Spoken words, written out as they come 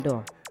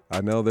door. I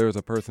know there's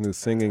a person who's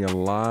singing a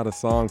lot of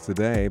songs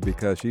today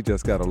because she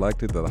just got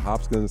elected to the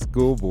Hopkins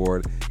School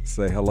Board.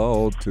 Say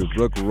hello to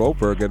Brooke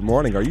Roper. Good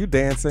morning. Are you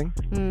dancing?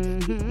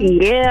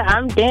 Yeah,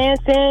 I'm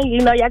dancing. You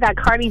know, y'all got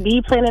Cardi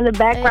B playing in the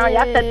background.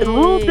 Y'all set the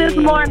mood this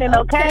morning,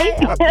 okay?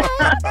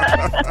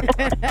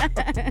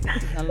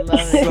 I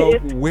love it. So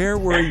where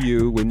were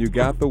you when you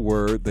got the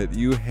word that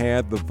you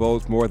had the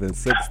votes, more than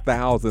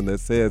 6,000, that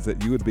says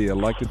that you would be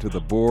elected to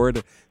the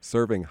board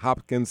serving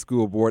Hopkins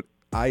School Board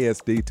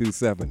ISD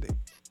 270?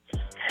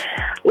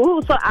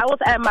 Ooh, so I was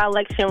at my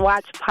election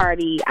watch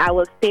party. I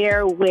was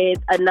there with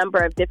a number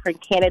of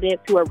different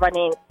candidates who were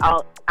running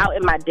out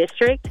in my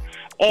district.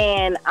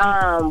 And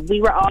we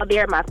were all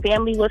there. My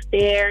family was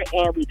there.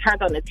 And we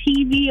turned on the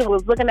TV and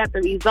was looking at the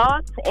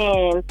results.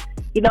 And,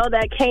 you know,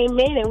 that came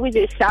in and we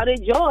just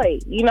shouted joy,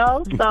 you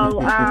know.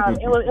 So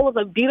it was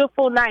a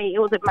beautiful night. It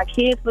was my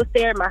kids was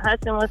there. My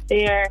husband was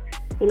there.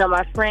 You know,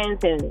 my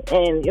friends,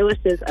 and it was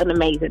just an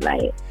amazing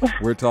night.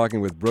 We're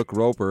talking with Brooke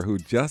Roper, who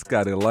just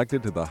got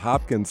elected to the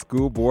Hopkins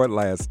School Board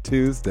last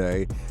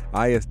Tuesday,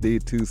 ISD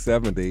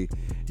 270.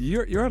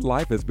 Your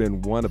life has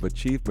been one of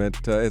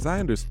achievement. As I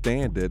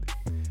understand it,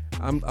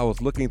 I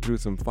was looking through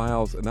some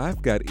files, and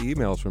I've got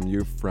emails from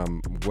you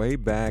from way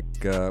back,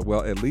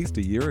 at least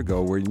a year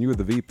ago, where you were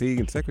the VP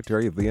and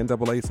Secretary of the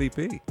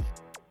NAACP.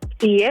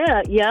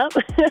 Yeah, yep.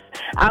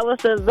 I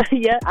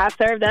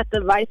served as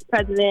the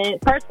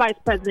first vice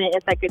president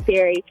and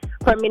secretary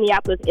for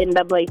Minneapolis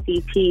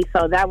NAACP.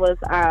 So that was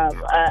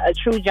a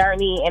true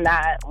journey and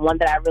one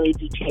that I really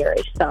do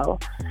cherish. So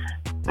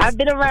I've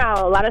been around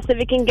a lot of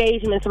civic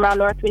engagements around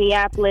North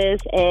Minneapolis,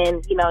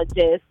 and you know,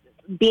 just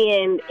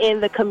being in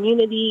the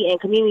community and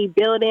community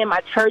building. My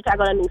church, I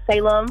go to New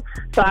Salem,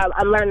 so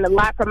I'm learning a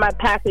lot from my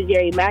pastor,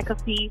 Jerry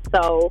McAfee,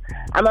 so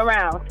I'm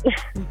around.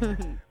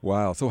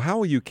 Wow. So how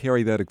will you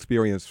carry that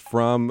experience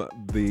from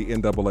the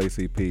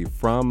NAACP,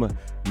 from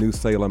New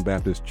Salem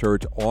Baptist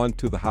Church,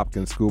 onto the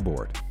Hopkins School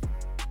Board?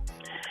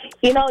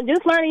 You know,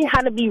 just learning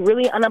how to be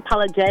really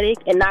unapologetic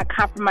and not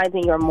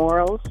compromising your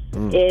morals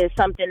is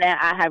something that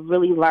I have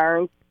really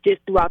learned just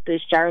throughout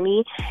this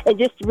journey, and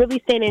just really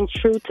staying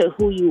true to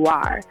who you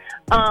are.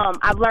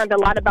 I've learned a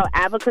lot about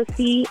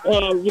advocacy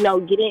and, you know,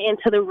 getting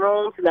into the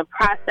rooms and the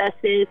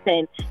processes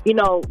and, you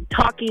know,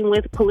 talking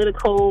with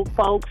political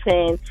folks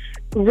and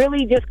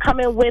really just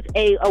coming with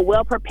a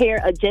well-prepared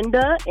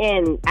agenda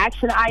and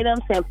action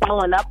items and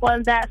following up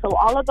on that. So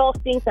all of those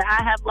things that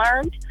I have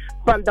learned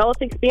from those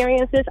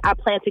experiences, I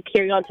plan to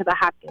carry on to the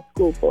Hopkins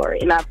School Board.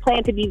 And I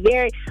plan to be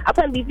very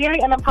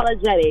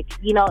unapologetic,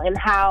 you know, in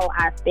how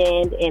I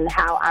stand and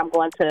how I'm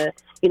going to,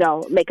 you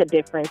know, make a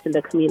difference in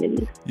the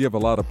community. You have a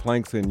lot of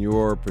planks in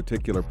your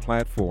particular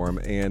platform,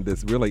 and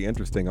it's really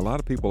interesting. A lot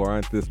of people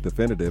aren't this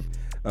definitive.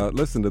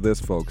 Listen to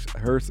this, folks.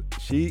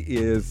 She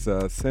is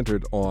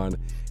centered on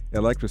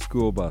electric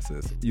school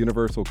buses,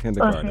 universal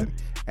kindergarten,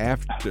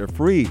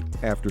 free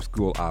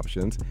after-school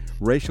options,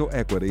 racial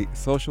equity,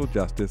 social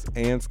justice,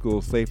 and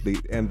school safety.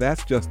 And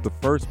that's just the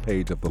first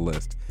page of the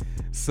list.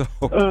 So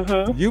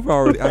you've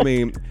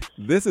already,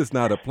 this is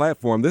not a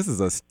platform. This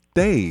is a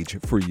stage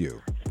for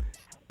you.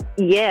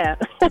 Yeah.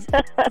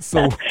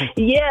 So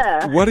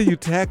yeah. What are you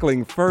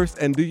tackling first?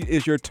 And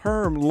is your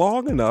term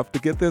long enough to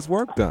get this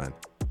work done?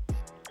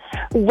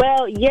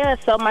 Well, yeah,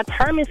 so my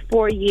term is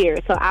 4 years,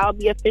 so I'll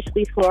be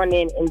officially sworn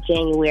in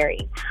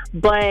January.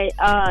 But,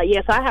 so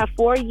I have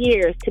 4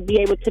 years to be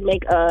able to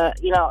make a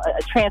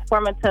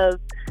transformative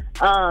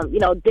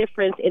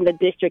difference in the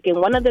district. And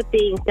one of the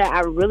things that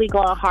I'm really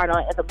going hard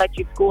on is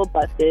electric school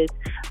buses,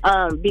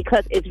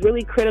 because it's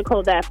really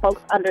critical that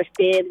folks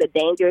understand the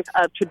dangers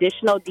of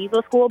traditional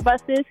diesel school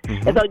buses.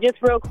 And so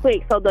just real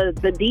quick, so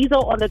the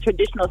diesel on the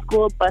traditional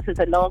school bus is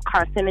a known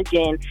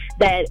carcinogen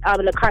that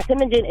the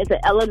carcinogen is an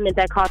element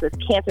that causes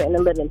cancer in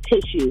the living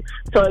tissue.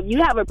 So if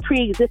you have a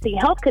pre-existing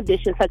health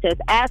condition such as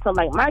asthma,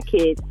 like my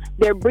kids,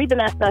 they're breathing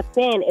that stuff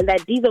in, and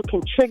that diesel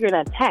can trigger an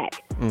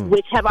attack,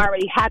 which have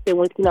already happened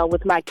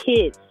with my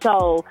kids.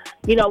 So,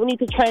 we need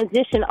to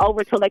transition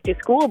over to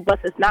electric school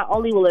buses. Not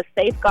only will it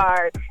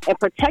safeguard and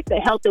protect the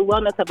health and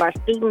wellness of our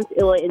students,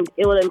 it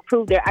will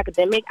improve their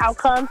academic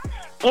outcomes,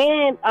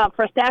 and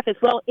for staff as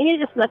well.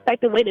 And it's an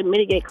effective way to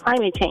mitigate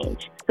climate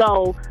change.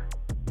 So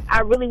I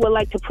really would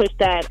like to push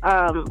that,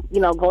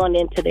 going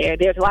into there.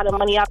 There's a lot of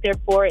money out there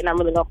for it, and I'm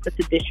really going to push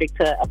the district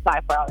to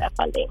apply for all that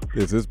funding.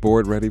 Is this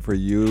board ready for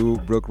you,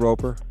 Brooke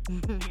Roper?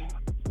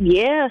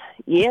 Yeah,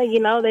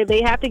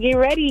 they have to get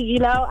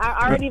ready.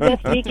 I already been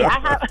speaking.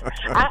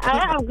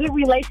 I have good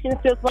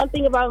relationships. One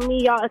thing about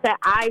me, y'all, is that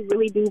I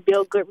really do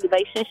build good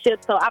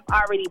relationships. So I've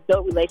already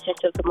built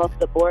relationships with most of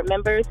the board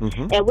members,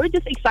 and we're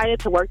just excited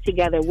to work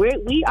together.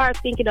 We are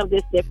thinking of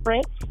this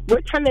different.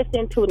 We're turning this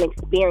into an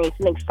experience,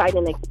 an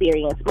exciting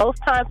experience.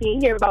 Most times when you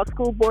hear about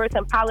school boards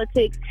and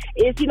politics,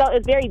 it's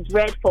very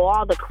dreadful,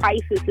 all the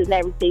crises and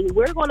everything.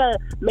 We're going to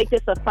make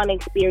this a fun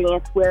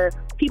experience where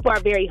people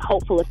are very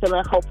hopeful and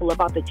feeling hopeful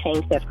about the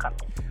change that's coming.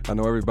 I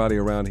know everybody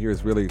around here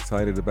is really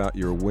excited about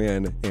your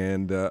win,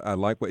 and I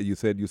like what you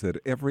said. You said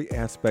every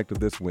aspect of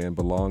this win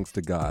belongs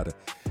to God.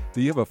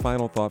 Do you have a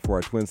final thought for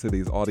our Twin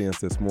Cities audience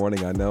this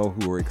morning? I know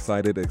who are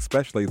excited,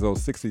 especially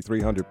those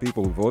 6,300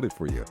 people who voted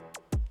for you.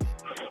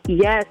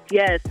 Yes.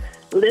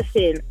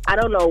 Listen, I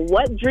don't know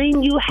what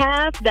dream you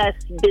have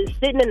that's been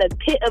sitting in the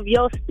pit of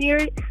your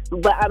spirit,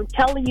 but I'm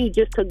telling you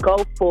just to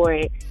go for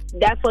it.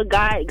 That's what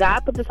God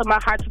put this on my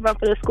heart to run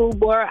for the school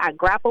board. I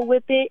grappled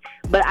with it,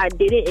 but I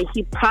did it, and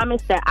He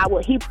promised that I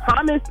would. He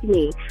promised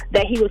me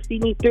that He would see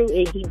me through,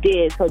 and He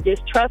did. So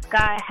just trust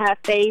God, have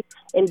faith,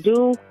 and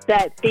do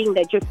that thing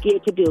that you're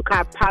scared to do.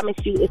 I promise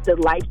you, it's the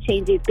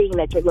life-changing thing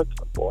that you're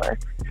looking for.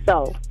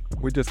 So.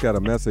 We just got a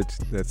message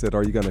that said,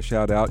 are you going to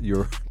shout out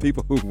your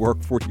people who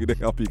work for you to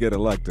help you get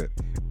elected?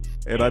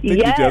 And I think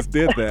you just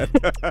did that.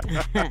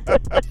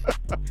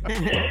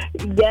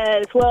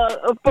 Yes.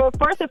 Well,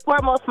 first and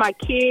foremost, my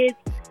kids,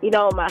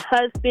 my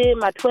husband,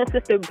 my twin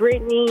sister,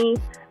 Brittany,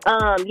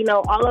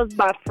 all of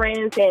my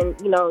friends, and,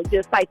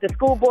 just like the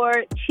school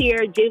board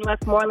chair, Jim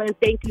Westmoreland,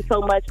 thank you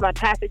so much. My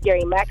pastor,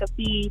 Jerry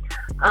McAfee.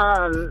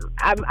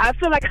 I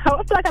feel like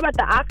I'm at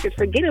the Oscars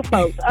forgetting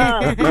folks.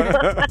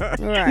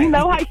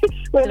 Right.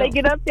 When they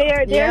get up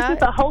there, there's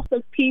just a host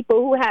of people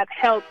who have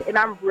helped, and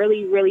I'm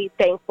really, really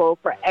thankful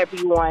for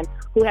everyone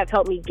who have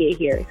helped me get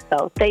here.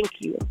 So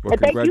thank you. Well,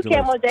 and thank you,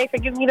 KMOJ, for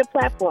giving me the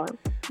platform.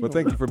 Well,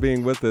 thank you for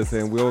being with us,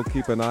 and we'll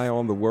keep an eye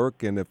on the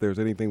work, and if there's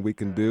anything we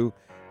can do,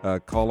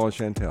 call on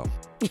Chantel.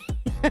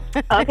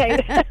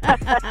 Okay.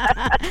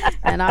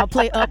 And I'll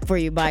play Up For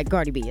You by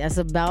Cardi B. That's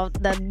about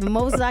the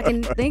most I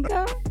can think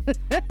of.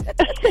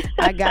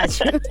 I got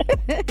you.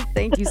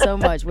 Thank you so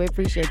much. We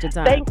appreciate your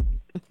time.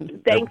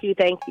 Thank you.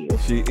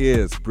 She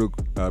is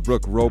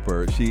Brooke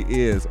Roper. She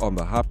is on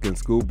the Hopkins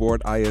School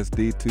Board ISD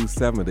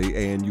 270,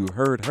 and you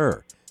heard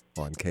her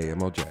on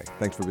KMOJ.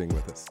 Thanks for being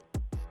with us.